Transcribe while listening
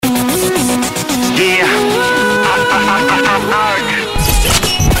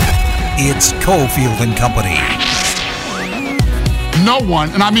It's Cofield and Company. No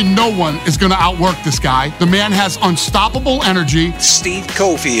one, and I mean no one, is going to outwork this guy. The man has unstoppable energy. Steve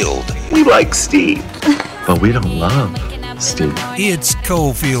Cofield. We like Steve, but we don't love Steve. It's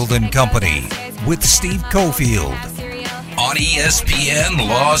Cofield and Company with Steve Cofield on ESPN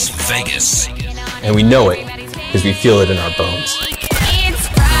Las Vegas. And we know it because we feel it in our bones. It's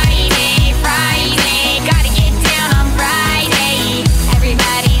Friday, gotta get down on Friday.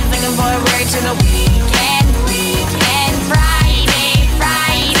 Everybody's looking forward to the weekend. Friday,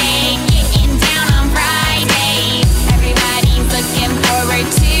 getting down on Friday. Everybody's looking forward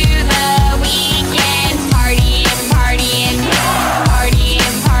to the weekend. Partying.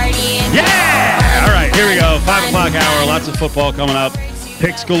 Yeah! All right, here we go. 5 o'clock hour. Lots of football coming up.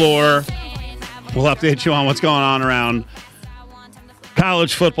 Picks galore. We'll update you on what's going on around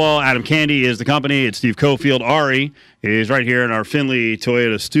college football. Adam Candy is the company. It's Steve Cofield. Ari is right here in our Findlay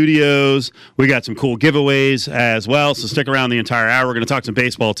Toyota studios. We got some cool giveaways as well, so stick around the entire hour. We're going to talk some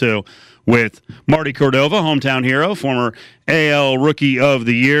baseball, too, with Marty Cordova, hometown hero, former AL Rookie of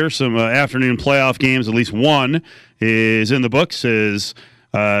the Year. Some afternoon playoff games, at least one is in the books. The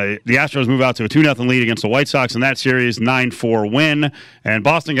Astros move out to a 2-0 lead against the White Sox in that series, 9-4 win. And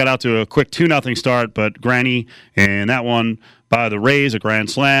Boston got out to a quick 2-0 start, but Granny in that one by the Rays, a grand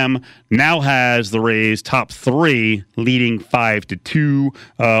slam, now has the Rays top 3, leading 5-2.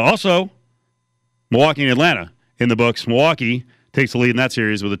 Also, Milwaukee and Atlanta in the books. Milwaukee takes the lead in that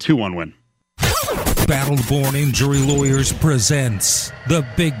series with a 2-1 win. Battleborn Injury Lawyers presents the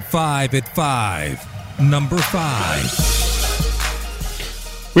Big 5 at 5. Number 5.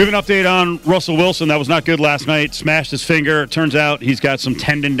 We have an update on Russell Wilson. That was not good last night. Smashed his finger. It turns out he's got some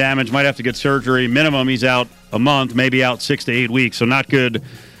tendon damage. Might have to get surgery. Minimum, he's out a month, maybe out 6 to 8 weeks. So not good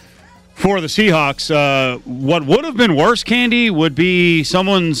for the Seahawks. What would have been worse, Candy, would be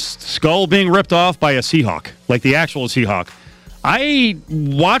someone's skull being ripped off by a Seahawk, like the actual Seahawk. I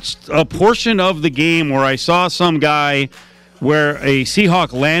watched a portion of the game where I saw some guy where a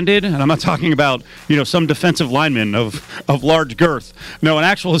Seahawk landed, and I'm not talking about, some defensive lineman of large girth. No, an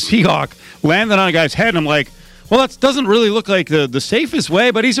actual Seahawk landed on a guy's head, and I'm like, well, that doesn't really look like the safest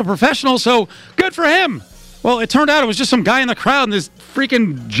way, but he's a professional, so good for him. Well, it turned out it was just some guy in the crowd, and this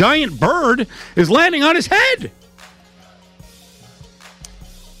freaking giant bird is landing on his head.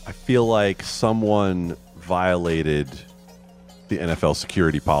 I feel like someone violated the NFL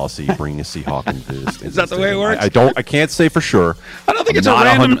security policy bringing a Seahawk into this. Is that the way it works? I can't say for sure. I don't think it's not a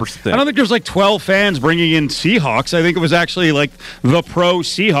random. 100%. I don't think there's like 12 fans bringing in Seahawks. I think it was actually like the pro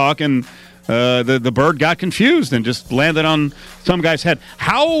Seahawk, and the bird got confused and just landed on some guy's head.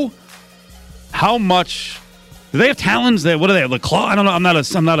 How much do they have talons? What do they have? The claw? I don't know. I'm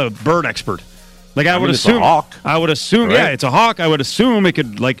not a bird expert. Like I would assume. It's a hawk. I would assume. Right? Yeah, it's a hawk. I would assume it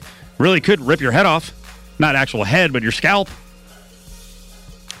could really could rip your head off, not actual head, but your scalp.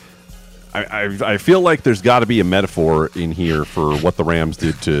 I feel like there's got to be a metaphor in here for what the Rams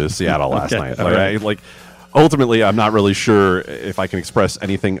did to Seattle last night. Ultimately, I'm not really sure if I can express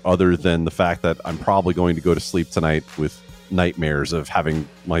anything other than the fact that I'm probably going to go to sleep tonight with nightmares of having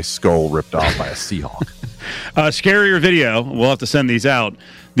my skull ripped off by a Seahawk. Scarier video. We'll have to send these out.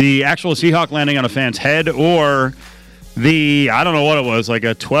 The actual Seahawk landing on a fan's head, or I don't know what it was, like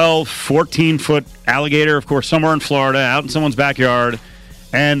a 12, 14-foot alligator, of course, somewhere in Florida, out in someone's backyard.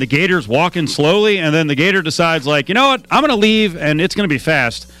 And the gator's walking slowly, and then the gator decides, you know what, I'm going to leave, and it's going to be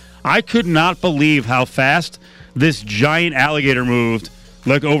fast. I could not believe how fast this giant alligator moved,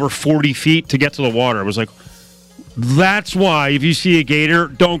 over 40 feet to get to the water. It was that's why if you see a gator,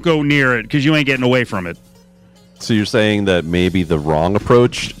 don't go near it, because you ain't getting away from it. So you're saying that maybe the wrong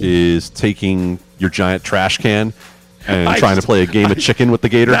approach is taking your giant trash can and trying to play a game of chicken with the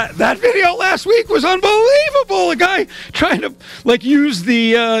gator? That video last week was unbelievable. A guy trying to use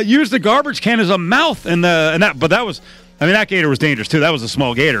the garbage can as a mouth, but that gator was dangerous too. That was a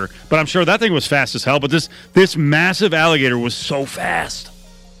small gator, but I'm sure that thing was fast as hell. But this massive alligator was so fast,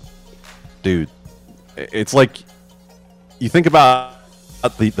 dude. It's like you think about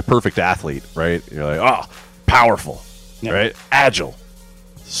the perfect athlete, right? You're like, powerful, right? Agile,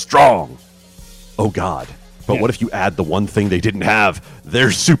 strong. Oh God. But what if you add the one thing they didn't have?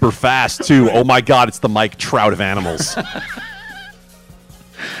 They're super fast, too. Oh, my God, it's the Mike Trout of animals.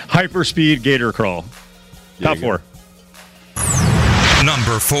 Hyperspeed gator crawl. Top 4.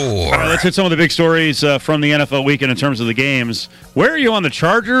 Number 4. All right, let's hit some of the big stories from the NFL weekend in terms of the games. Where are you on the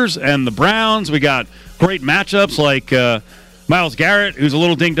Chargers and the Browns? We got great matchups like Myles Garrett, who's a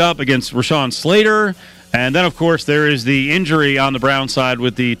little dinged up, against Rashawn Slater. And then, of course, there is the injury on the Browns side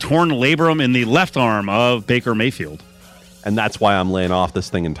with the torn labrum in the left arm of Baker Mayfield. And that's why I'm laying off this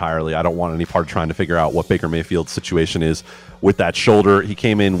thing entirely. I don't want any part of trying to figure out what Baker Mayfield's situation is with that shoulder. He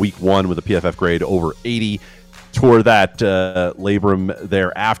came in week 1 with a PFF grade over 80, tore that labrum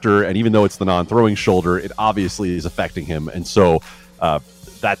thereafter, and even though it's the non-throwing shoulder, it obviously is affecting him. And so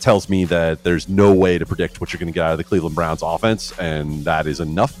that tells me that there's no way to predict what you're going to get out of the Cleveland Browns offense, and that is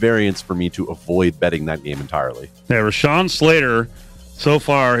enough variance for me to avoid betting that game entirely. Yeah, Rashawn Slater so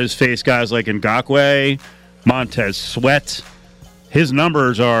far has faced guys like Ngakoue, Montez Sweat. His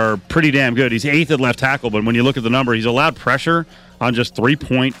numbers are pretty damn good. He's 8th at left tackle, but when you look at the number, he's allowed pressure on just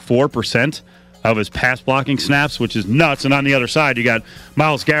 3.4% of his pass blocking snaps, which is nuts. And on the other side, you got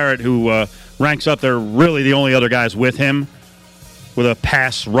Myles Garrett, who ranks up there, really the only other guys with him with a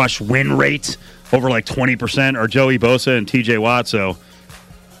pass rush win rate over like 20%, are Joey Bosa and TJ Watt. So,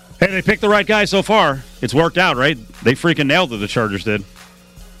 hey, they picked the right guy so far. It's worked out, right? They freaking nailed it, the Chargers did.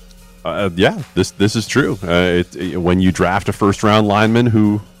 Yeah, this is true. When you draft a first-round lineman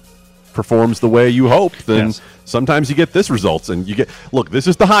who performs the way you hope, then sometimes you get this results. And you get, look, this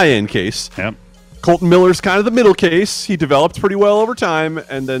is the high-end case. Yep. Colton Miller's kind of the middle case. He developed pretty well over time,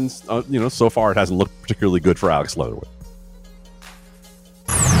 and then so far it hasn't looked particularly good for Alex Leatherwood.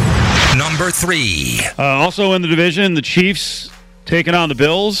 Number 3. Also in the division, the Chiefs taking on the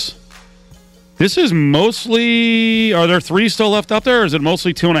Bills. This is mostly, are there 3 still left up there, or is it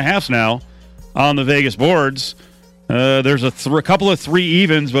mostly 2.5s now on the Vegas boards? There's a couple of 3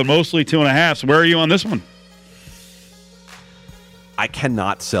 evens, but mostly 2.5s. Where are you on this one? I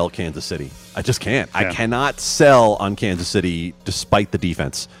cannot sell Kansas City. I just can't. Yeah. I cannot sell on Kansas City despite the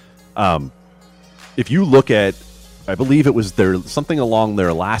defense. If you look at, I believe it was something along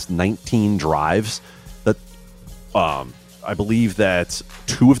their last 19 drives that I believe that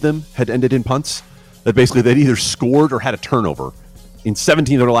 2 of them had ended in punts, that basically they'd either scored or had a turnover in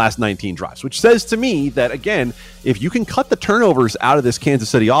 17 of their last 19 drives, which says to me that, again, if you can cut the turnovers out of this Kansas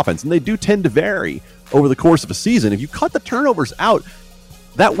City offense, and they do tend to vary over the course of a season, if you cut the turnovers out,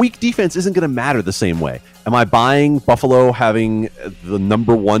 that weak defense isn't going to matter the same way. Am I buying Buffalo having the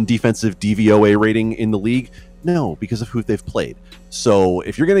number 1 defensive DVOA rating in the league? No, because of who they've played. So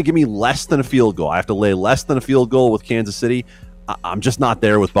if you're going to give me less than a field goal, I have to lay less than a field goal with Kansas City. I'm just not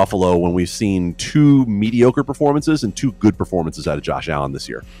there with Buffalo when we've seen 2 mediocre performances and 2 good performances out of Josh Allen this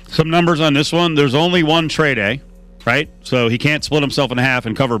year. Some numbers on this one. There's only 1 trade A, right? So he can't split himself in half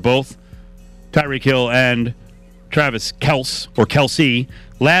and cover both Tyreek Hill and Travis Kelce.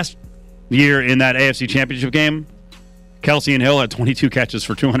 Last year in that AFC Championship game, Kelce and Hill had 22 catches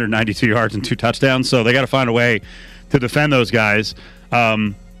for 292 yards and 2 touchdowns, so they got to find a way to defend those guys.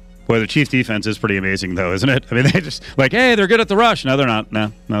 Boy, the Chiefs' defense is pretty amazing, though, isn't it? I mean, they just hey, they're good at the rush. No, they're not.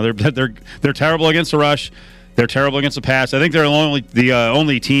 No, they're terrible against the rush. They're terrible against the pass. I think they're the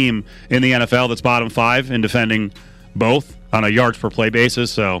only team in the NFL that's bottom 5 in defending both on a yards per play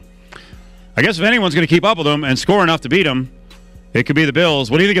basis. So, I guess if anyone's going to keep up with them and score enough to beat them, it could be the Bills.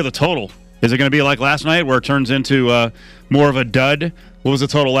 What do you think of the total? Is it going to be like last night where it turns into more of a dud? What was the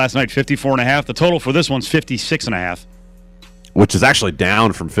total last night? 54.5. The total for this one's 56.5. Which is actually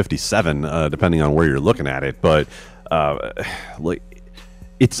down from 57, depending on where you're looking at it. But I think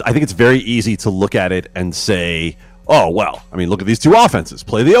it's very easy to look at it and say, oh, well, I mean, look at these 2 offenses.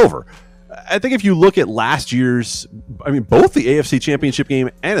 Play the over. I think if you look at last year's, both the AFC Championship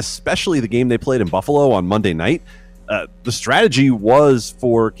game and especially the game they played in Buffalo on Monday night, the strategy was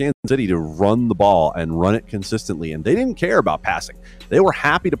for Kansas City to run the ball and run it consistently, and they didn't care about passing. They were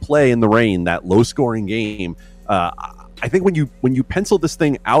happy to play in the rain, that low-scoring game. I think when you pencil this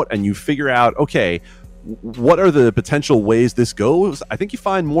thing out and you figure out, okay, what are the potential ways this goes, I think you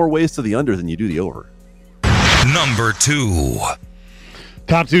find more ways to the under than you do the over. Number 2.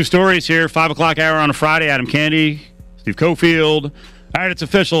 Top 2 stories here, 5 o'clock hour on a Friday. Adam Candy, Steve Cofield. All right, it's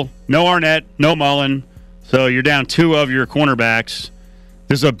official. No Arnett, no Mullen. So you're down 2 of your cornerbacks.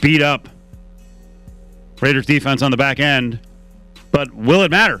 This is a beat-up Raiders defense on the back end. But will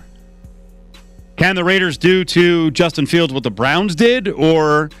it matter? Can the Raiders do to Justin Fields what the Browns did,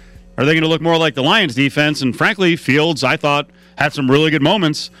 or are they going to look more like the Lions defense? And frankly, Fields, I thought, had some really good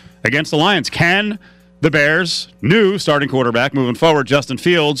moments against the Lions. Can the Bears' new starting quarterback moving forward, Justin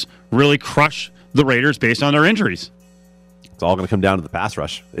Fields, really crush the Raiders based on their injuries? It's all going to come down to the pass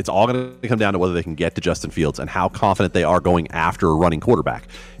rush. It's all going to come down to whether they can get to Justin Fields and how confident they are going after a running quarterback.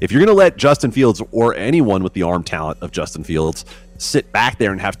 If you're going to let Justin Fields or anyone with the arm talent of Justin Fields sit back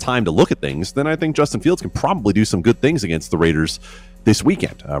there and have time to look at things, then I think Justin Fields can probably do some good things against the Raiders this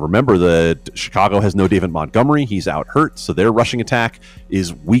weekend. Remember that Chicago has no David Montgomery. He's out hurt, so their rushing attack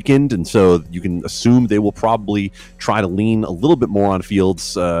is weakened, and so you can assume they will probably try to lean a little bit more on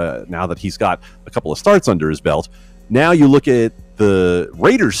Fields now that he's got a couple of starts under his belt. Now you look at the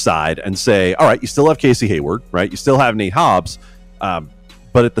Raiders side and say, all right, you still have Casey Hayward, right? You still have Nate Hobbs,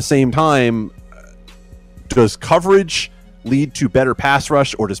 but at the same time, does coverage lead to better pass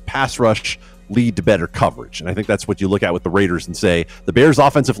rush, or does pass rush lead to better coverage? And I think that's what you look at with the Raiders and say the Bears'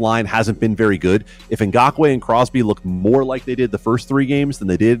 offensive line hasn't been very good. If Ngakoue and Crosby look more like they did the first 3 games than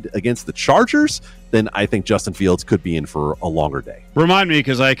they did against the Chargers, then I think Justin Fields could be in for a longer day. Remind me,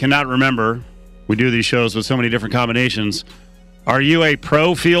 because I cannot remember. We do these shows with so many different combinations. Are you a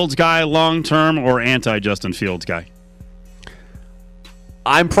pro Fields guy long-term or anti-Justin Fields guy?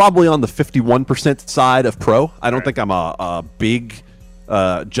 I'm probably on the 51% side of pro. I don't think I'm a big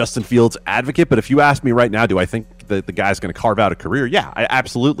Justin Fields advocate, but if you ask me right now, do I think that the guy's going to carve out a career? Yeah, I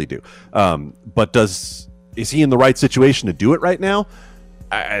absolutely do. But is he in the right situation to do it right now?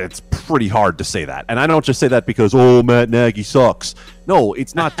 It's pretty hard to say that. And I don't just say that because, Matt Nagy sucks. No,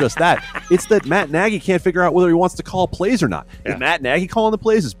 it's not just that. It's that Matt Nagy can't figure out whether he wants to call plays or not. Yeah. Is Matt Nagy calling the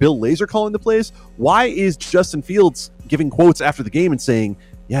plays? Is Bill Lazor calling the plays? Why is Justin Fields giving quotes after the game and saying,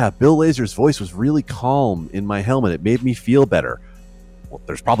 yeah, Bill Lazor's voice was really calm in my helmet. It made me feel better. Well,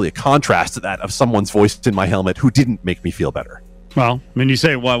 there's probably a contrast to that of someone's voice in my helmet who didn't make me feel better. Well, I mean, you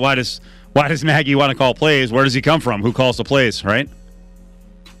say, why does Nagy want to call plays? Where does he come from? Who calls the plays, right?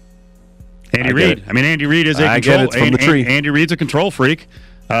 Andy Reid. I mean, Andy Reid is a control. From the tree. Andy Reid's a control freak.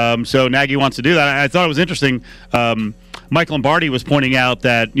 So Nagy wants to do that. I thought it was interesting. Mike Lombardi was pointing out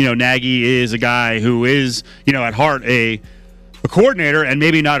that Nagy is a guy who is at heart a coordinator and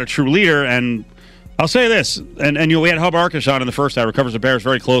maybe not a true leader. And I'll say this, and we had Hub Arkush on in the first hour, covers the Bears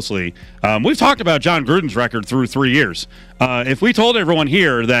very closely. We've talked about John Gruden's record through 3 years. If we told everyone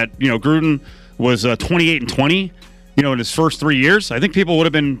here that Gruden was 28-20, in his first 3 years, I think people would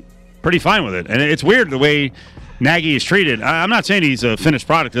have been pretty fine with it. And it's weird the way Nagy is treated. I'm not saying he's a finished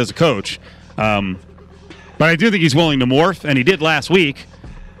product as a coach, but I do think he's willing to morph, and he did last week.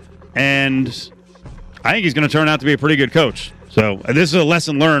 And I think he's going to turn out to be a pretty good coach. So this is a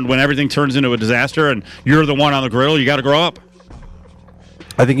lesson learned. When everything turns into a disaster and you're the one on the grill, you got to grow up.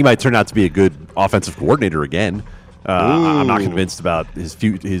 I think he might turn out to be a good offensive coordinator again. I'm not convinced about his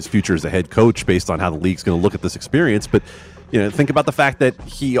future as a head coach based on how the league's going to look at this experience, but think about the fact that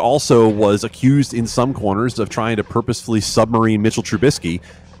he also was accused in some corners of trying to purposefully submarine Mitchell Trubisky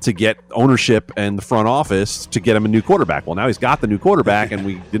to get ownership and the front office to get him a new quarterback. Well, now he's got the new quarterback, and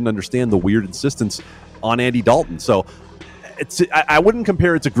we didn't understand the weird insistence on Andy Dalton. So I wouldn't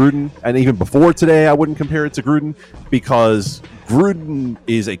compare it to Gruden, and even before today, I wouldn't compare it to Gruden, because Gruden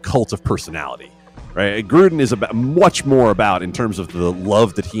is a cult of personality. Right, Gruden is much more about, in terms of the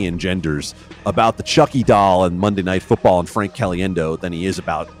love that he engenders, about the Chucky doll and Monday Night Football and Frank Caliendo than he is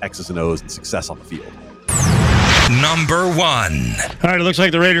about X's and O's and success on the field. Number 1. All right, it looks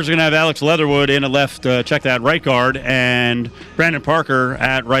like the Raiders are going to have Alex Leatherwood in at left, check that, right guard, and Brandon Parker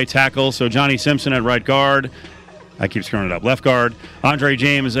at right tackle. So Johnny Simpson at right guard. I keep screwing it up. Left guard. Andre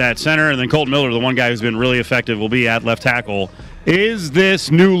James at center, and then Colton Miller, the one guy who's been really effective, will be at left tackle. Is this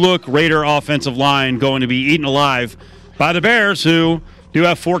new-look Raider offensive line going to be eaten alive by the Bears, who do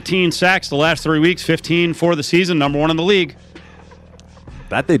have 14 sacks the last 3 weeks, 15 for the season, number 1 in the league?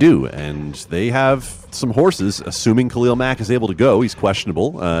 That they do, and they have some horses, assuming Khalil Mack is able to go. He's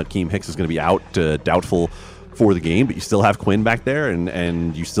questionable. Akeem Hicks is going to be out, doubtful for the game, but you still have Quinn back there,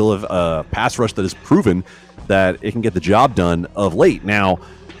 and you still have a pass rush that has proven that it can get the job done of late. Now,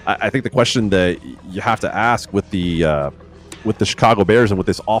 I think the question that you have to ask with the Chicago Bears and with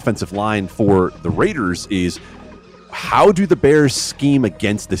this offensive line for the Raiders is, how do the Bears scheme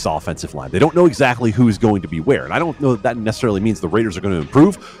against this offensive line? They don't know exactly who's going to be where, and I don't know that necessarily means the Raiders are going to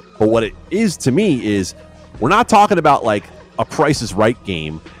improve, but what it is to me is, we're not talking about like a Price is Right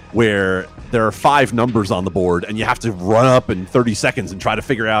game where there are 5 numbers on the board and you have to run up in 30 seconds and try to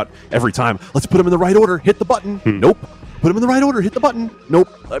figure out every time, let's put them in the right order, hit the button. Nope. Put them in the right order, hit the button. Nope.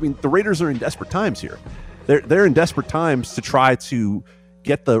 I mean, the Raiders are in desperate times here. They're in desperate times to try to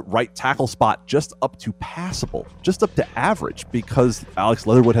get the right tackle spot just up to passable, just up to average, because Alex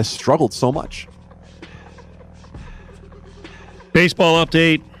Leatherwood has struggled so much. Baseball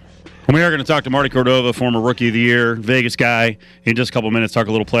update. We are going to talk to Marty Cordova, former Rookie of the Year, Vegas guy, in just a couple minutes, talk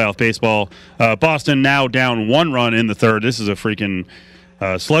a little playoff baseball. Boston now down 1 run in the third. This is a freaking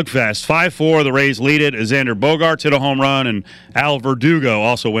slugfest. 5-4, the Rays lead it. Xander Bogaerts hit a home run, and Al Verdugo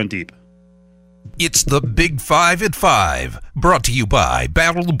also went deep. It's the Big 5 at 5, brought to you by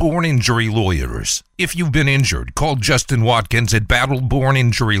Battle Born Injury Lawyers. If you've been injured, call Justin Watkins at Battle Born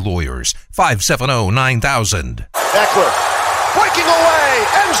Injury Lawyers, 570-9000. Eckler, breaking away,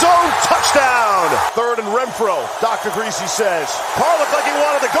 end zone, touchdown. Third and Renfro. Dr. Greasy says, Carr looked like he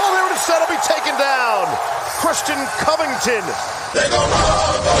wanted to go there, and instead he'll be taken down. Christian Covington. They go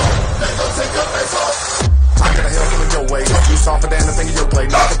take your face off. I got a hell in your way. You softer than the thing in your play.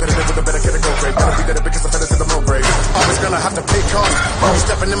 Not competitive with a better kid to go great. Gonna be there because the feathers in the low grade. Always gonna have to pay cost. I'm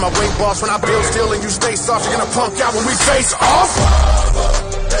stepping in my weight, boss. When I build still and you stay soft, you're gonna punk out when we face off.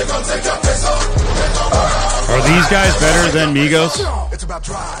 They gonna take your face off. Are these guys better than Migos? It's about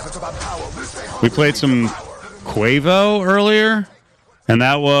drive. It's about power. We played some Quavo earlier, and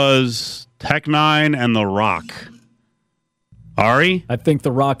that was Tech Nine and The Rock. Ari? I think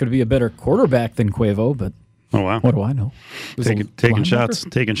The Rock would be a better quarterback than Quavo, but oh wow, what do I know? Taking shots.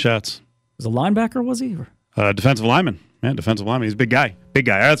 Was a linebacker, was he? Defensive lineman. Yeah, defensive lineman. He's a big guy. Big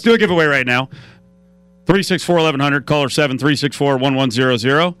guy. All right, let's do a giveaway right now. 364-1100, caller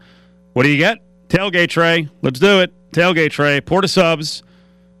 7-364-1100. What do you get? Tailgate tray. Let's do it. Tailgate tray. Porta subs.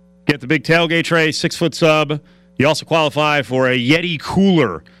 Get the big tailgate tray, 6-foot sub. You also qualify for a Yeti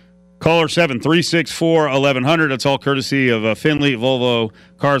cooler. Caller 7-364-1100. That's all courtesy of Finley, Volvo,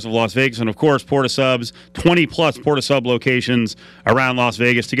 Cars of Las Vegas, and, of course, Porta Subs. 20-plus Porta Sub locations around Las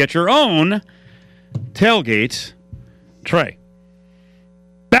Vegas to get your own tailgate tray.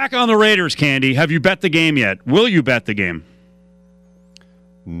 Back on the Raiders, Candy. Have you bet the game yet? Will you bet the game?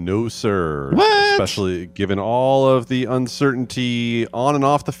 No, sir. What? Especially given all of the uncertainty on and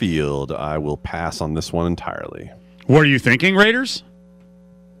off the field, I will pass on this one entirely. What are you thinking, Raiders?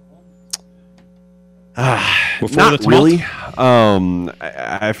 Not really.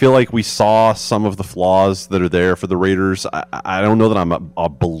 I feel like we saw some of the flaws that are there for the Raiders. I don't know that I'm a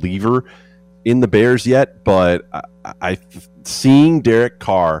believer in the Bears yet, but seeing Derek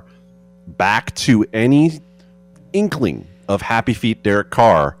Carr back to any inkling of happy feet Derek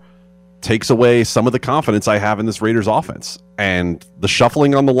Carr takes away some of the confidence I have in this Raiders offense. And the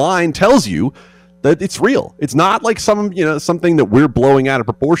shuffling on the line tells you that it's real. It's not like something that we're blowing out of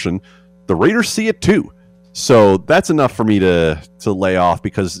proportion. The Raiders see it too. So that's enough for me to lay off,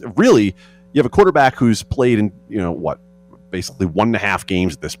 because really you have a quarterback who's played in, basically 1.5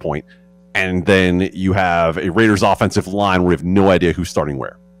 games at this point. And then you have a Raiders offensive line where we have no idea who's starting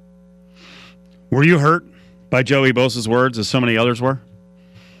where. Were you hurt by Joey Bosa's words as so many others were?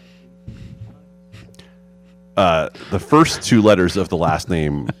 The first 2 letters of the last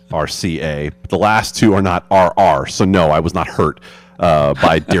name are C-A. The last 2 are not R-R. So no, I was not hurt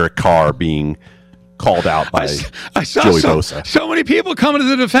by Derek Carr being called out by Joey Bosa. So many people coming to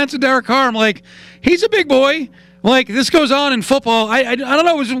the defense of Derek Carr. I'm like, he's a big boy. Like, this goes on in football. I don't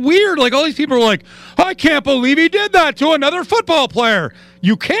know. It was weird. Like, all these people are like, I can't believe he did that to another football player.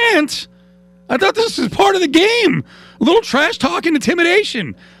 You can't. I thought this was part of the game. A little trash talk and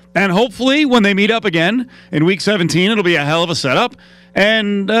intimidation. And hopefully when they meet up again in Week 17, it'll be a hell of a setup.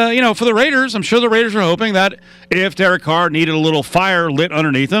 And, for the Raiders, I'm sure the Raiders are hoping that if Derek Carr needed a little fire lit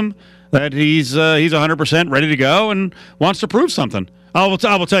underneath him, that he's 100% ready to go and wants to prove something. I will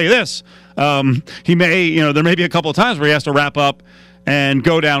tell you this. He may, there may be a couple of times where he has to wrap up and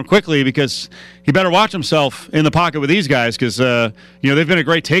go down quickly, because he better watch himself in the pocket with these guys, because, they've been a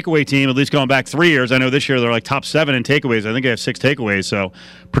great takeaway team, at least going back 3 years. I know this year they're like top 7 in takeaways. I think they have 6 takeaways. So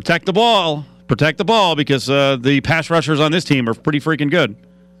protect the ball, because the pass rushers on this team are pretty freaking good.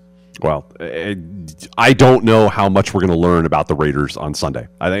 Well, I don't know how much we're going to learn about the Raiders on Sunday.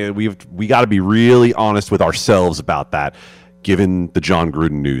 I think we got to be really honest with ourselves about that, given the John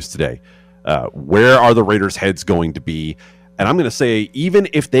Gruden news today. Where are the Raiders' heads going to be? And I'm going to say, even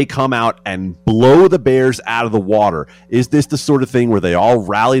if they come out and blow the Bears out of the water, is this the sort of thing where they all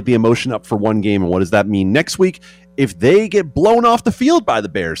rallied the emotion up for one game? And what does that mean next week? If they get blown off the field by the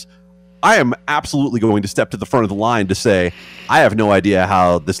Bears, I am absolutely going to step to the front of the line to say, I have no idea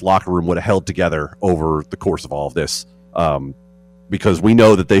how this locker room would have held together over the course of all of this, because we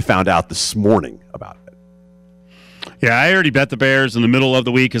know that they found out this morning about it. Yeah, I already bet the Bears in the middle of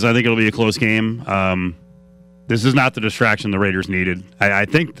the week because I think it'll be a close game. This is not the distraction the Raiders needed. I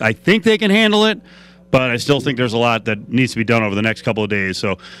think they can handle it, but I still think there's a lot that needs to be done over the next couple of days.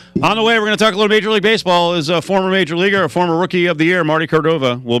 So on the way, we're going to talk a little Major League Baseball. Is a former Major Leaguer, a former Rookie of the Year, Marty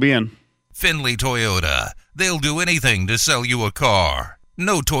Cordova, will be in. Finley Toyota. They'll do anything to sell you a car.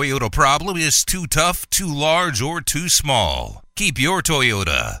 No Toyota problem is too tough, too large, or too small. Keep your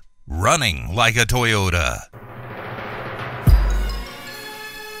Toyota running like a Toyota.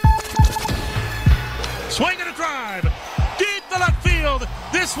 Swing and a drive. Deep to left field.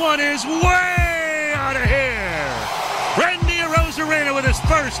 This one is way out of here. Randy Arozarena with his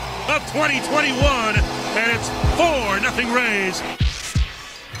first of 2021, and it's 4-0 Rays.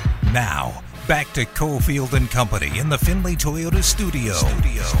 Now, back to Cofield and Company in the Findlay Toyota studio.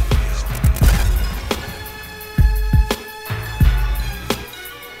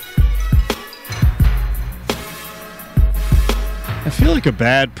 I feel like a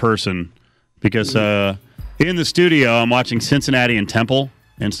bad person because in the studio I'm watching Cincinnati and Temple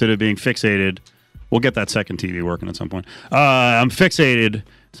instead of being fixated. We'll get that second TV working at some point. I'm fixated.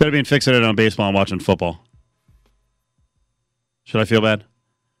 Instead of being fixated on baseball, I'm watching football. Should I feel bad?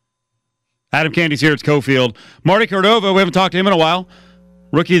 Adam Candy's here. It's Cofield. Marty Cordova, we haven't talked to him in a while.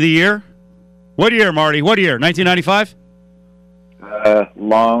 Rookie of the year. What year, Marty? What year? 1995?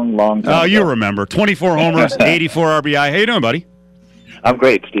 Long time Oh, you ago. remember. 24 homers, 84 RBI. How you doing, buddy? I'm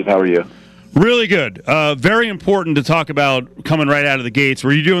great, Steve. How are you? Really good. Very important to talk about coming right out of the gates.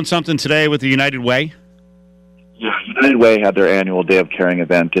 Were you doing something today with the United Way? Yeah, United Way had their annual Day of Caring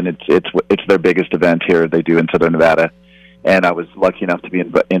event, and it's their biggest event here they do in Southern Nevada. And I was lucky enough to be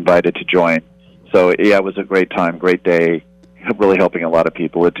invited to join. So, yeah, it was a great time, great day, really helping a lot of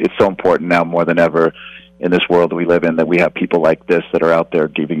people. It's so important now more than ever in this world that we live in that we have people like this that are out there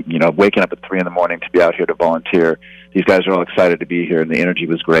giving, waking up at 3 a.m. to be out here to volunteer. These guys are all excited to be here, and the energy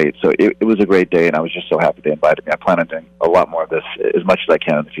was great. So it was a great day, and I was just so happy they invited me. I plan on doing a lot more of this as much as I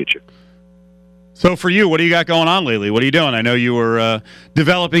can in the future. So for you, what do you got going on lately? What are you doing? I know you were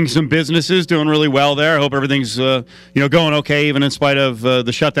developing some businesses, doing really well there. I hope everything's going okay, even in spite of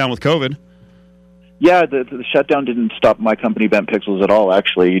the shutdown with COVID. Yeah, the shutdown didn't stop my company, Bent Pixels, at all,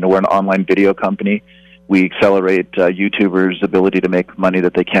 actually. We're an online video company. We accelerate YouTubers' ability to make money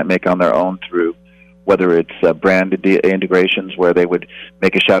that they can't make on their own through whether it's brand integrations where they would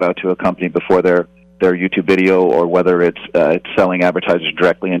make a shout-out to a company before their YouTube video, or whether it's selling advertisers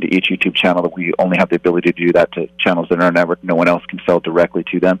directly into each YouTube channel that we only have the ability to do that to channels that are no one else can sell directly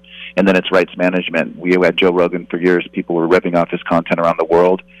to them. And then it's rights management. We had Joe Rogan for years. People were ripping off his content around the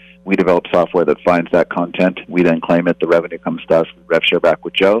world. We develop software that finds that content. We then claim it. The revenue comes to us. We rev share back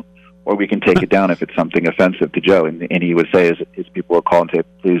with Joe. Or we can take it down if it's something offensive to Joe. And he would say, his people will call and say,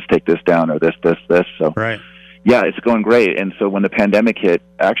 please take this down, or this. So, right. Yeah, it's going great. And so when the pandemic hit,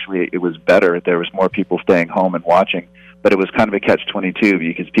 actually it was better. There was more people staying home and watching. But it was kind of a catch-22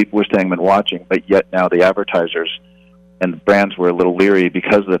 because people were staying home and watching, but yet now the advertisers and the brands were a little leery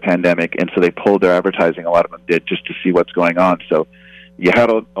because of the pandemic, and so they pulled their advertising. A lot of them did, just to see what's going on. So you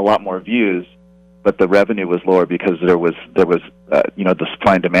had a lot more views, but the revenue was lower because there was the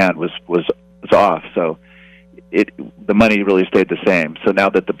supply and demand was off. So the money really stayed the same. So now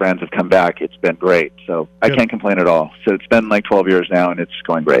that the brands have come back, it's been great. So I can't complain at all. So it's been like 12 years now, and it's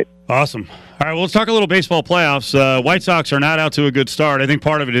going great. Awesome. All right, well, let's talk a little baseball playoffs. White Sox are not out to a good start. I think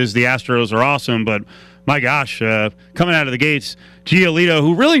part of it is the Astros are awesome, but my gosh, coming out of the gates, Giolito,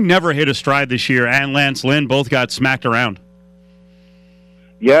 who really never hit a stride this year, and Lance Lynn both got smacked around.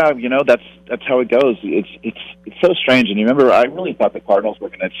 Yeah, that's how it goes. It's so strange. And you remember, I really thought the Cardinals were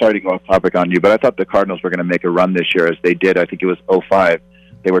going to, sorry to go off topic on you, but I thought the Cardinals were going to make a run this year, as they did. I think it was 05.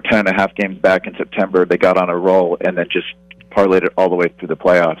 They were 10.5 games back in September. They got on a roll and then just parlayed it all the way through the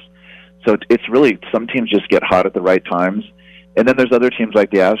playoffs. So it's really, some teams just get hot at the right times. And then there's other teams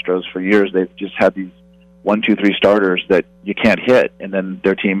like the Astros. For years, they've just had these 1, 2, 3 starters that you can't hit, and then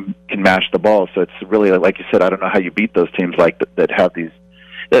their team can mash the ball. So it's really, like you said, I don't know how you beat those teams that have these,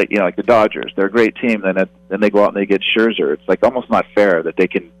 like the Dodgers. They're a great team. Then they go out and they get Scherzer. It's like almost not fair that they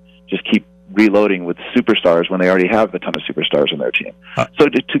can just keep reloading with superstars when they already have a ton of superstars on their team. So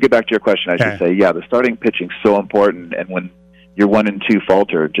to get back to your question, I should say, yeah, the starting pitching's so important, and when you're 1 and 2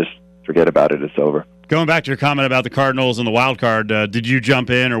 falter, just forget about it. It's over. Going back to your comment about the Cardinals and the wild card, did you jump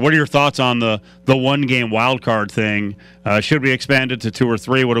in, or what are your thoughts on the one-game wild card thing? Should we expand it to 2 or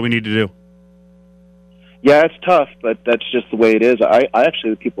 3? What do we need to do? Yeah, it's tough, but that's just the way it is. I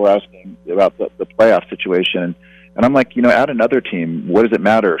actually, people are asking about the playoff situation, and I'm like, add another team. What does it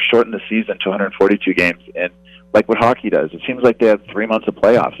matter? Shorten the season to 142 games, and like what hockey does, it seems like they have 3 months of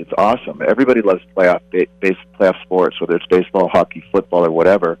playoffs. It's awesome. Everybody loves playoff sports, whether it's baseball, hockey, football, or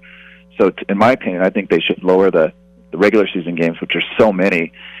whatever. So in my opinion, I think they should lower the regular season games, which are so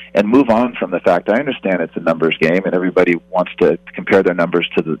many, and move on from the fact. I understand it's a numbers game, and everybody wants to compare their numbers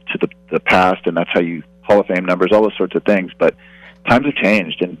to the past, and that's how you Hall of Fame numbers, all those sorts of things. But times have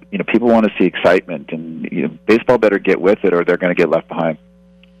changed, and people want to see excitement, and baseball better get with it, or they're going to get left behind.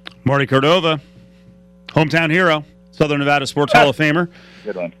 Marty Cordova, hometown hero, Southern Nevada Sports Hall of Famer.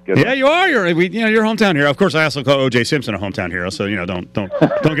 Good one. Yeah, you are. You're a hometown hero. Of course, I also call O.J. Simpson a hometown hero, so don't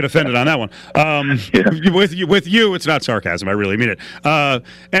get offended on that one. With you, it's not sarcasm. I really mean it.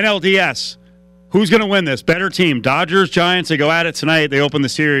 NLDS, Who's going to win this? Better team, Dodgers, Giants. They go at it tonight. They open the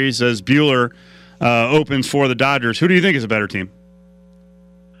series as Buehler opens for the Dodgers. Who do you think is a better team?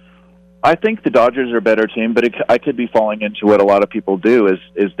 I think the Dodgers are a better team, but I could be falling into what a lot of people do is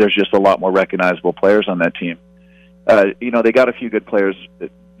there's just a lot more recognizable players on that team. They got a few good players,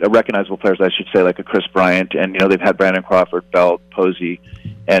 recognizable players, I should say, like a Chris Bryant, and they've had Brandon Crawford, Belt, Posey,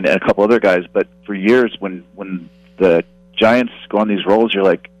 and a couple other guys. But for years, when the Giants go on these roles, you're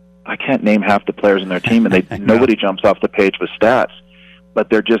like, I can't name half the players in their team, and nobody jumps off the page with stats. But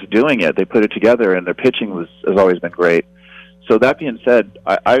they're just doing it. They put it together, and their pitching has always been great. So that being said,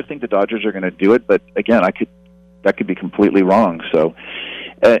 I think the Dodgers are going to do it, but again, that could be completely wrong. So,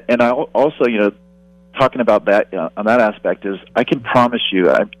 and I also, talking about that on that aspect is, I can promise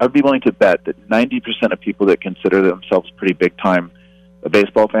you, I'd be willing to bet that 90% of people that consider themselves pretty big time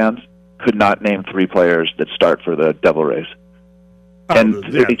baseball fans could not name 3 players that start for the Devil Rays.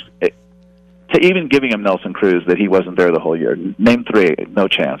 To even giving him Nelson Cruz that he wasn't there the whole year, name 3, no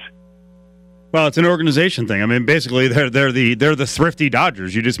chance. Well, it's an organization thing. I mean, basically, they're the thrifty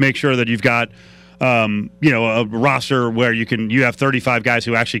Dodgers. You just make sure that you've got, a roster where you have 35 guys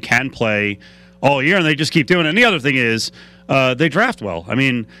who actually can play all year, and they just keep doing it. And the other thing is, they draft well. I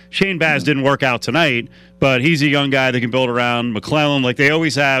mean, Shane Baz didn't work out tonight, but he's a young guy they can build around. McClellan, like they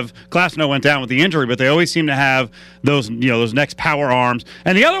always have. Glasnow went down with the injury, but they always seem to have those next power arms.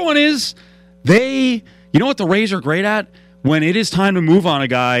 And the other one is you know what the Rays are great at? When it is time to move on a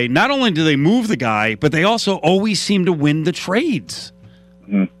guy, not only do they move the guy, but they also always seem to win the trades.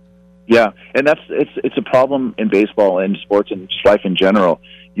 Mm-hmm. Yeah, and it's a problem in baseball and sports and just life in general.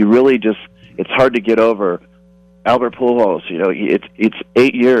 You really it's hard to get over. Albert Pujols, it's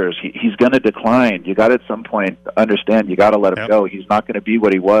 8 years. He's going to decline. You got to at some point understand you got to let him go. He's not going to be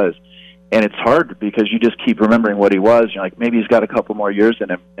what he was. And it's hard because you just keep remembering what he was. You're like, maybe he's got a couple more years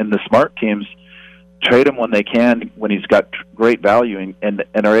in him. And the smart teams trade him when they can, when he's got great value, and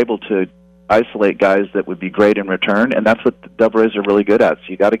are able to isolate guys that would be great in return. And that's what the Devil Rays are really good at. So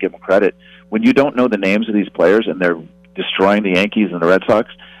you got to give them credit. When you don't know the names of these players and they're destroying the Yankees and the Red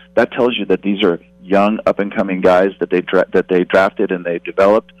Sox, that tells you that these are young, up-and-coming guys that they drafted and they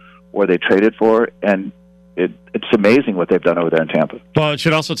developed or they traded for, and it's amazing what they've done over there in Tampa. Well, it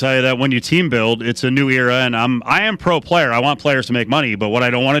should also tell you that when you team build, it's a new era, and I am pro-player. I want players to make money, but what I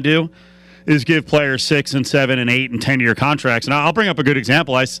don't want to do is give players 6 and 7 and 8 and 10-year contracts. And I'll bring up a good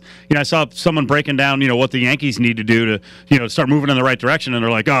example. I saw someone breaking down, what the Yankees need to do to, start moving in the right direction, and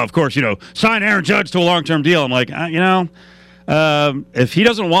they're like, oh, of course, sign Aaron Judge to a long-term deal. I'm like, if he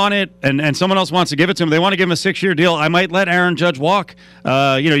doesn't want it and someone else wants to give it to him, they want to give him a 6-year deal, I might let Aaron Judge walk.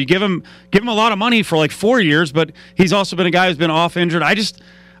 You give him a lot of money for like 4 years, but he's also been a guy who's been off injured. I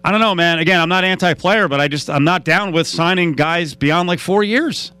don't know, man. Again, I'm not anti-player, but I'm not down with signing guys beyond like 4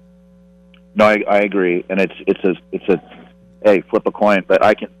 years. No, I agree, and it's a hey, flip a coin. But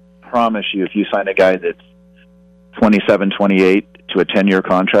I can promise you, if you sign a guy that's 27, 28 to a 10-year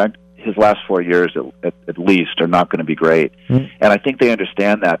contract, his last 4 years at least are not going to be great. Mm-hmm. And I think they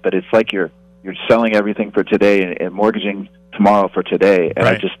understand that. But it's like you're selling everything for today and mortgaging tomorrow for today. And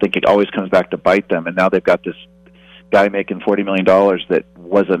right. I just think it always comes back to bite them. And now they've got this guy making $40 million that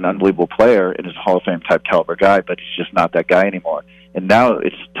was an unbelievable player and is a Hall of Fame type caliber guy, but he's just not that guy anymore. And now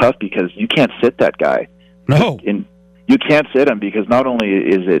it's tough because you can't sit that guy. No. And you can't sit him because not only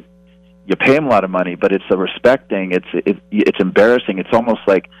is it you pay him a lot of money, but it's a respect thing. It's embarrassing. It's almost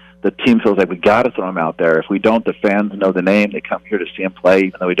like the team feels like we got to throw him out there. If we don't, the fans know the name. They come here to see him play,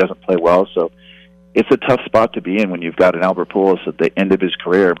 even though he doesn't play well. So it's a tough spot to be in when you've got an Albert Pujols at the end of his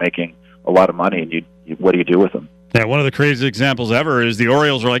career making a lot of money, and what do you do with him? Yeah, one of the craziest examples ever is the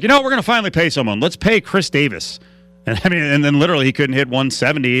Orioles are like, we're going to finally pay someone. Let's pay Chris Davis. And and then literally he couldn't hit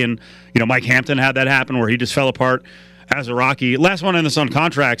 170, and Mike Hampton had that happen where he just fell apart as a Rocky. Last one in this on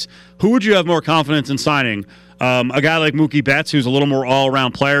contracts. Who would you have more confidence in signing? A guy like Mookie Betts, who's a little more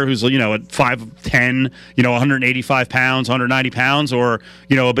all-around player, who's at 5'10", 185 pounds, 190 pounds, or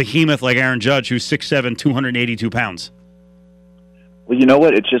a behemoth like Aaron Judge, who's 6'7", 282 pounds. Well, you know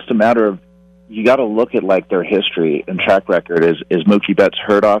what? It's just a matter of you got to look at like their history and track record. Is Mookie Betts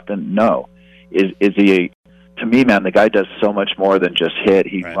hurt often? No. Is he to me, man, the guy does so much more than just hit.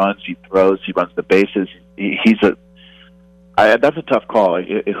 He runs, he throws, he runs the bases. That's a tough call.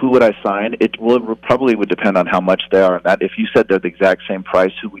 Who would I sign? It probably would depend on how much they are. And that if you said they're the exact same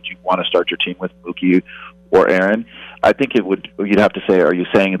price, who would you want to start your team with, Mookie or Aaron? I think you'd have to say, are you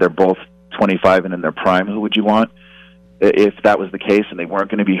saying they're both 25 and in their prime? Who would you want? If that was the case and they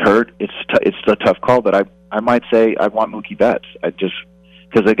weren't going to be hurt, it's a tough call. But I might say I want Mookie Betts.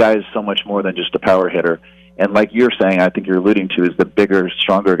 Because the guy is so much more than just a power hitter. And like you're saying, I think you're alluding to, is the bigger,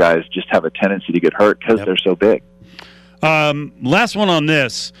 stronger guys just have a tendency to get hurt because they're so big. Last one on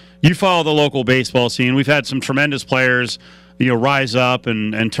this. You follow the local baseball scene. We've had some tremendous players, rise up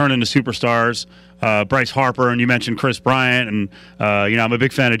and turn into superstars. Bryce Harper, and you mentioned Chris Bryant, and I'm a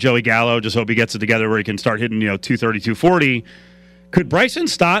big fan of Joey Gallo. Just hope he gets it together where he can start hitting 230, 240. Could Bryson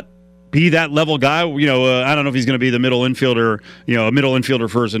Stott be that level guy? I don't know if he's going to be the middle infielder, a middle infielder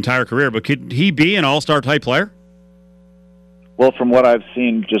for his entire career, but could he be an all-star type player? Well, from what I've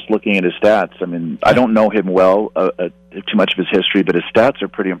seen, just looking at his stats, I mean, I don't know him well, too much of his history, but his stats are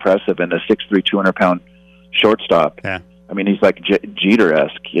pretty impressive. And a 6'3", 200-pound shortstop. Yeah. I mean, he's like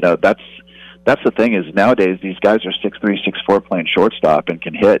Jeter-esque. That's the thing is nowadays these guys are 6'3", 6'4", playing shortstop and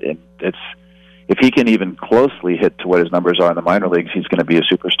can hit. And if he can even closely hit to what his numbers are in the minor leagues, he's going to be a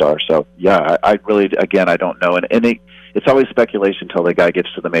superstar. So yeah, I really, again, I don't know. And it's always speculation until the guy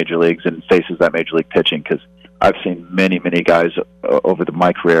gets to the major leagues and faces that major league pitching, because I've seen many, many guys over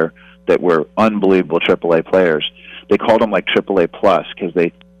my career that were unbelievable AAA players. They called them like AAA plus because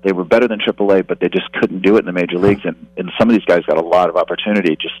they were better than AAA, but they just couldn't do it in the major leagues. And some of these guys got a lot of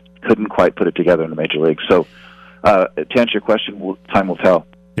opportunity, just couldn't quite put it together in the major leagues. So to answer your question, time will tell.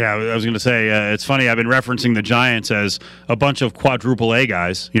 Yeah, I was going to say, it's funny, I've been referencing the Giants as a bunch of quadruple A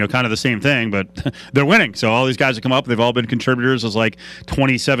guys, kind of the same thing, but they're winning. So all these guys that come up, they've all been contributors as like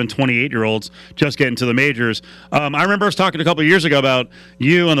 27, 28-year-olds just getting to the majors. I remember us talking a couple of years ago about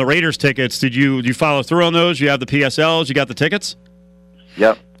you and the Raiders tickets. Did you follow through on those? You have the PSLs? You got the tickets?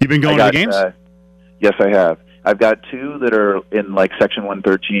 Yep. You've been going to the games? Yes, I have. I've got two that are in like Section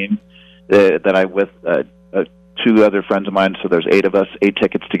 113 that I with two other friends of mine. So there's 8 of us, 8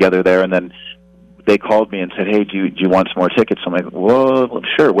 tickets together there. And then they called me and said, "Hey, do you want some more tickets?" I'm like, "Well,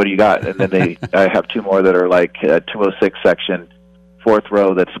 sure. What do you got?" And then I have 2 more that are like 206 section, 4th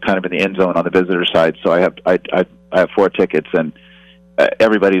row. That's kind of in the end zone on the visitor side. So I have 4 tickets, and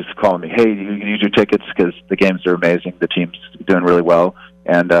everybody's calling me, "Hey, you can use your tickets because the games are amazing. The team's doing really well."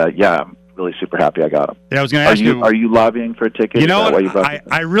 And I'm really super happy I got them. Yeah, I was going to ask you. Are you lobbying for a ticket?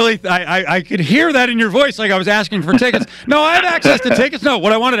 I could hear that in your voice, like I was asking for tickets. No, I have access to tickets. No,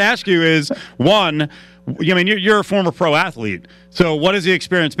 what I wanted to ask you is, one, I mean, you're a former pro athlete. So what has the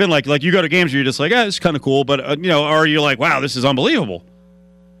experience been like? Like you go to games, you're just like, this is kind of cool, but are you like, wow, this is unbelievable?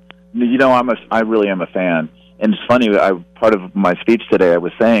 I really am a fan. And it's funny, part of my speech today, I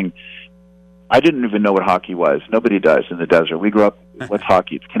was saying, I didn't even know what hockey was. Nobody does in the desert. We grew up, what's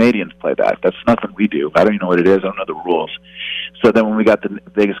hockey? It's Canadians play that. That's nothing we do. I don't even know what it is. I don't know the rules. So then when we got the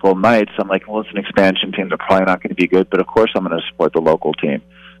Vegas Golden Knights, I'm like, well, it's an expansion team. They're probably not going to be good, but of course I'm going to support the local team.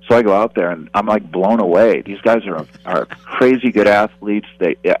 So I go out there, and I'm like blown away. These guys are crazy good athletes.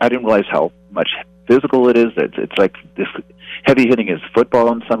 I didn't realize how much physical it is. It's like this heavy hitting is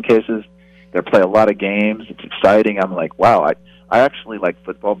football in some cases. They play a lot of games. It's exciting. I'm like, wow, I actually like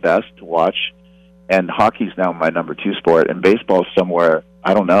football best to watch. And hockey's now my number 2 sport, and baseball's somewhere,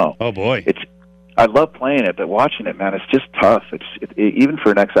 I don't know. Oh, boy. I love playing it, but watching it, man, it's just tough. Even for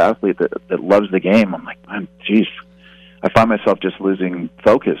an ex-athlete that loves the game, I'm like, man, geez. I find myself just losing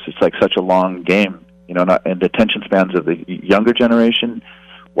focus. It's like such a long game, and the attention spans of the younger generation.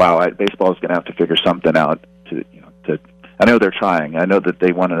 Wow, baseball is going to have to figure something out to I know they're trying. I know that they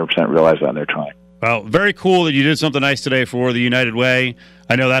 100% realize that, and they're trying. Well, very cool that you did something nice today for the United Way.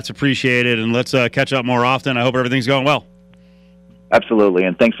 I know that's appreciated, and let's catch up more often. I hope everything's going well. Absolutely,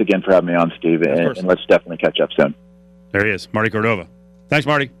 and thanks again for having me on, Steve, and let's definitely catch up soon. There he is, Marty Cordova. Thanks,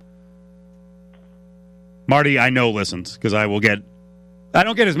 Marty. Marty, I know, listens, because I don't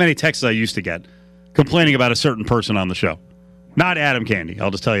get as many texts as I used to get complaining about a certain person on the show. Not Adam Candy, I'll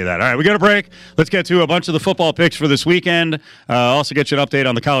just tell you that. All right, we got a break. Let's get to a bunch of the football picks for this weekend. Also get you an update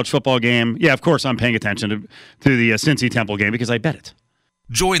on the college football game. Yeah, of course I'm paying attention to the Cincy-Temple game because I bet it.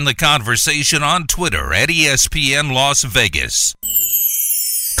 Join the conversation on Twitter at ESPN Las Vegas.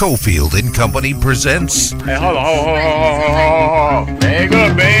 Cofield and Company presents... Hey, hold on. Bag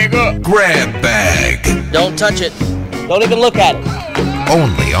up. Grab Bag. Don't touch it. Don't even look at it.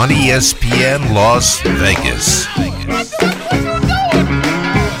 Only on ESPN Las Vegas.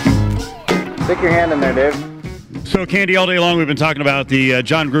 Stick your hand in there, Dave. So, Candy, all day long we've been talking about the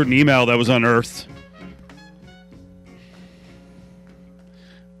John Gruden email that was unearthed.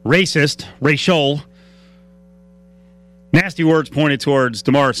 Racist, racial, nasty words pointed towards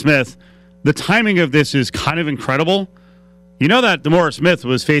DeMaurice Smith. The timing of this is kind of incredible. You know that DeMaurice Smith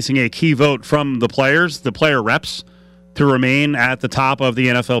was facing a key vote from the players, the player reps, to remain at the top of the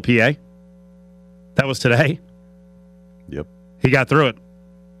NFLPA? That was today. Yep. He got through it.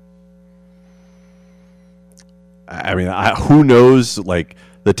 I mean, who knows, like,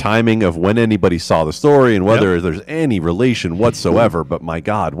 the timing of when anybody saw the story and whether there's any relation whatsoever. But my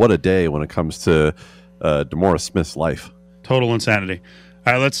God, what a day when it comes to DeMaurice Smith's life. Total insanity.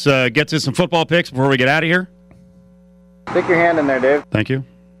 All right, let's get to some football picks before we get out of here. Stick your hand in there, Dave. Thank you.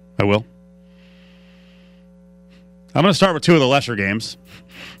 I will. I'm going to start with two of the lesser games.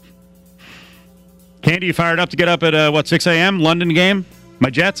 Candy, you fired up to get up at, 6 a.m., London game? My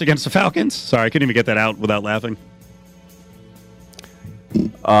Jets against the Falcons? Sorry, I couldn't even get that out without laughing.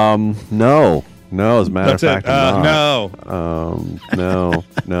 No. As a matter of fact, I'm not. No.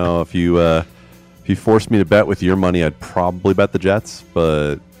 No. If you forced me to bet with your money, I'd probably bet the Jets,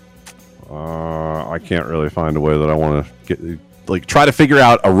 but I can't really find a way that I want to try to figure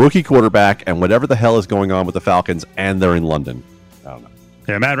out a rookie quarterback and whatever the hell is going on with the Falcons, and they're in London. I don't know.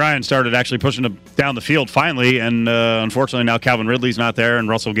 Yeah, Matt Ryan started actually pushing him down the field finally, and unfortunately now Calvin Ridley's not there, and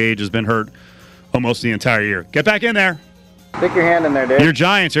Russell Gage has been hurt almost the entire year. Get back in there. Stick your hand in there, Dave. Your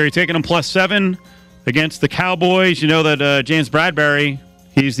Giants, are you taking them +7 against the Cowboys? You know that James Bradbury,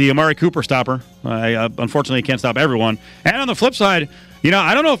 he's the Amari Cooper stopper. Unfortunately, he can't stop everyone. And on the flip side,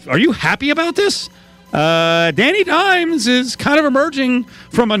 I don't know, are you happy about this? Danny Dimes is kind of emerging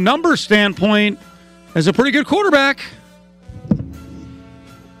from a number standpoint as a pretty good quarterback.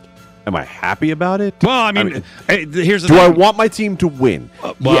 Am I happy about it? Well, I mean here's the thing. Do I want my team to win?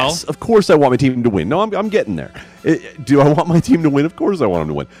 Yes, of course I want my team to win. No, I'm getting there. Do I want my team to win? Of course I want them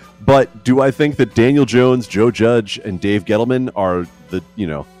to win. But do I think that Daniel Jones, Joe Judge, and Dave Gettleman are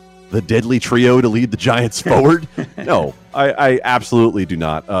the deadly trio to lead the Giants forward? No, I absolutely do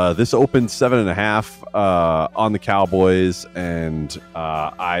not. This opened 7.5 on the Cowboys, and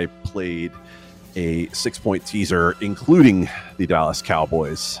I played a 6-point teaser, including the Dallas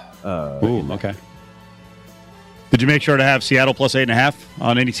Cowboys. Okay. Did you make sure to have Seattle +8.5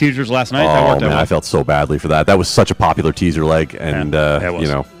 on any teasers last night? Oh, man, I felt so badly for that. That was such a popular teaser leg, and it was.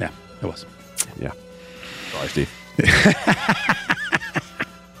 Yeah, it was. Yeah. Sorry, Steve.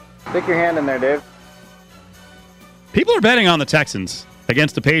 Stick your hand in there, Dave. People are betting on the Texans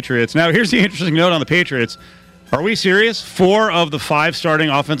against the Patriots. Now, here's the interesting note on the Patriots. Are we serious? 4 of the 5 starting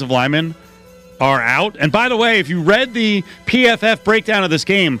offensive linemen are out. And by the way, if you read the PFF breakdown of this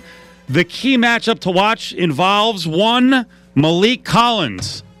game, the key matchup to watch involves one Malik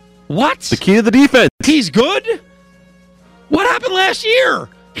Collins. What? The key to the defense. He's good? What happened last year?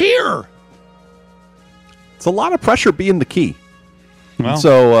 Here. It's a lot of pressure being the key. Well,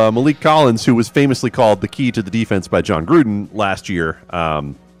 so Malik Collins, who was famously called the key to the defense by John Gruden last year,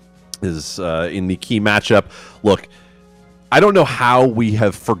 is in the key matchup. Look, I don't know how we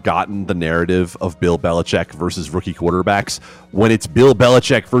have forgotten the narrative of Bill Belichick versus rookie quarterbacks when it's Bill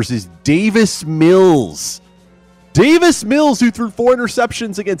Belichick versus Davis Mills. Davis Mills, who threw 4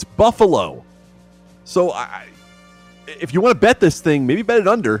 interceptions against Buffalo. So if you want to bet this thing, maybe bet it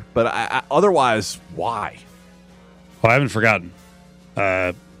under, but otherwise, why? Well, I haven't forgotten.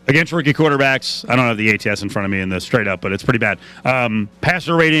 Against rookie quarterbacks, I don't have the ATS in front of me in the straight up, but it's pretty bad.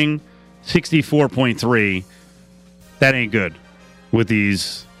 Passer rating, 64.3. That ain't good with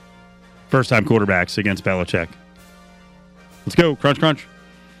these first-time quarterbacks against Belichick. Let's go. Crunch, crunch.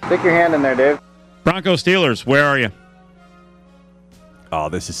 Stick your hand in there, Dave. Broncos Steelers, where are you? Oh,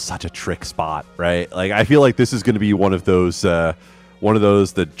 this is such a trick spot, right? Like, I feel like this is going to be one of those that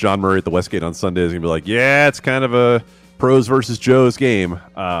John Murray at the Westgate on Sunday is going to be like, yeah, it's kind of a pros versus Joes game.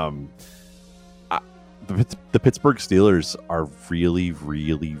 The Pittsburgh Steelers are really,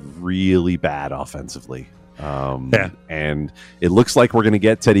 really, really bad offensively. And it looks like we're going to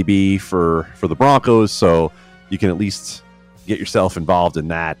get Teddy B for the Broncos, so you can at least get yourself involved in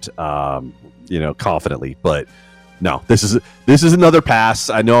that, confidently. But no, this is another pass.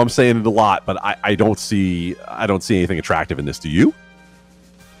 I know I'm saying it a lot, but I don't see anything attractive in this. Do you?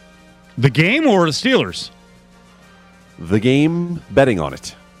 The game or the Steelers? The game, betting on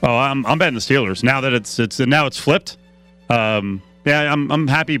it. Oh, I'm betting the Steelers now that it's flipped. I'm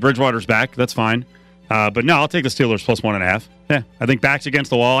happy Bridgewater's back. That's fine. But no, I'll take the Steelers +1.5. Yeah, I think backs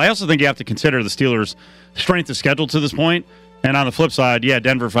against the wall. I also think you have to consider the Steelers' strength of schedule to this point. And on the flip side, yeah,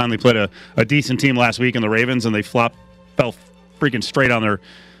 Denver finally played a decent team last week in the Ravens, and they fell freaking straight on their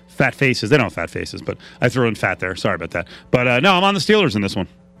fat faces. They don't have fat faces, but I threw in fat there. Sorry about that. But no, I'm on the Steelers in this one.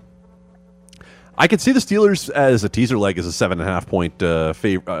 I could see the Steelers as a teaser leg as a 7.5 point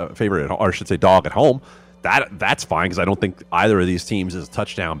favorite, or I should say dog at home. That's fine because I don't think either of these teams is a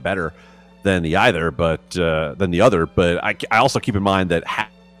touchdown better than the other. But I also keep in mind that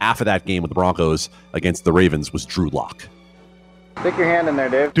half of that game with the Broncos against the Ravens was Drew Lock. Stick your hand in there,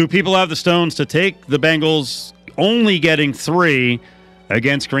 Dave. Do people have the stones to take the Bengals only getting 3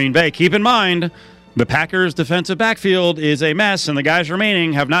 against Green Bay? Keep in mind, The Packers' defensive backfield is a mess, and the guys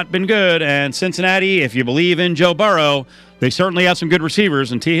remaining have not been good. And Cincinnati, if you believe in Joe Burrow, they certainly have some good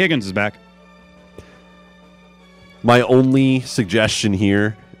receivers, and T. Higgins is back. My only suggestion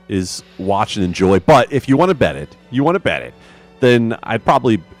here is watch and enjoy. But if you want to bet it, then I'd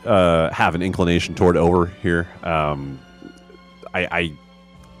probably have an inclination toward over here. I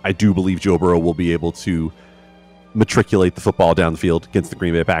do believe Joe Burrow will be able to matriculate the football down the field against the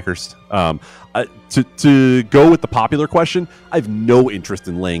Green Bay Packers. To go with the popular question, I have no interest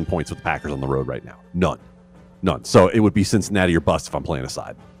in laying points with the Packers on the road right now. None. So it would be Cincinnati or bust if I'm playing a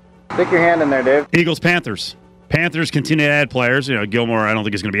side. Stick your hand in there, Dave. Eagles, Panthers. Panthers continue to add players. Gilmore, I don't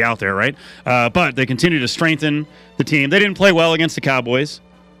think is going to be out there, right? But they continue to strengthen the team. They didn't play well against the Cowboys.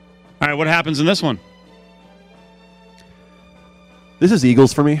 All right, what happens in this one? This is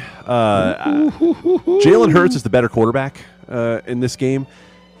Eagles for me. Jalen Hurts is the better quarterback in this game.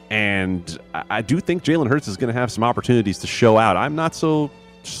 And I do think Jalen Hurts is going to have some opportunities to show out. I'm not so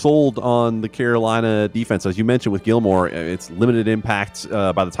sold on the Carolina defense. As you mentioned with Gilmore, it's limited impact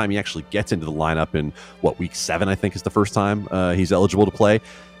by the time he actually gets into the lineup in, week 7, I think, is the first time he's eligible to play.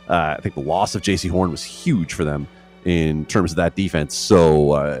 I think the loss of J.C. Horn was huge for them in terms of that defense.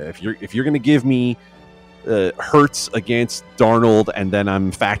 So if you're going to give me Hurts against Darnold and then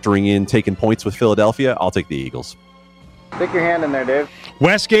I'm factoring in taking points with Philadelphia, I'll take the Eagles. Stick your hand in there, Dave.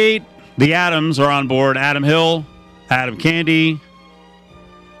 Westgate, the Adams are on board. Adam Hill, Adam Candy.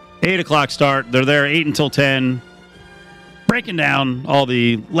 8 o'clock start. They're there 8 until 10. Breaking down all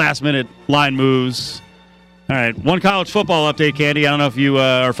the last-minute line moves. All right, one college football update, Candy. I don't know if you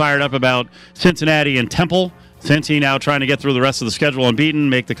are fired up about Cincinnati and Temple. Cincy now trying to get through the rest of the schedule unbeaten,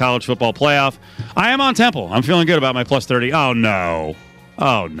 make the college football playoff. I am on Temple. I'm feeling good about my plus 30. Oh, no.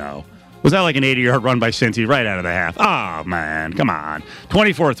 Was that like an 80-yard run by Cincy right out of the half? Oh, man. Come on.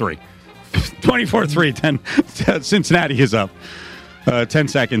 24-3. 24-3. Cincinnati is up 10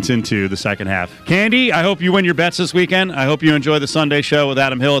 seconds into the second half. Candy, I hope you win your bets this weekend. I hope you enjoy the Sunday show with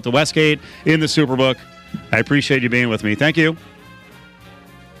Adam Hill at the Westgate in the Superbook. I appreciate you being with me. Thank you.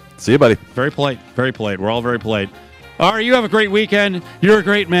 See you, buddy. Very polite. Very polite. We're all very polite. All right, you have a great weekend. You're a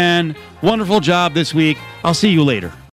great man. Wonderful job this week. I'll see you later.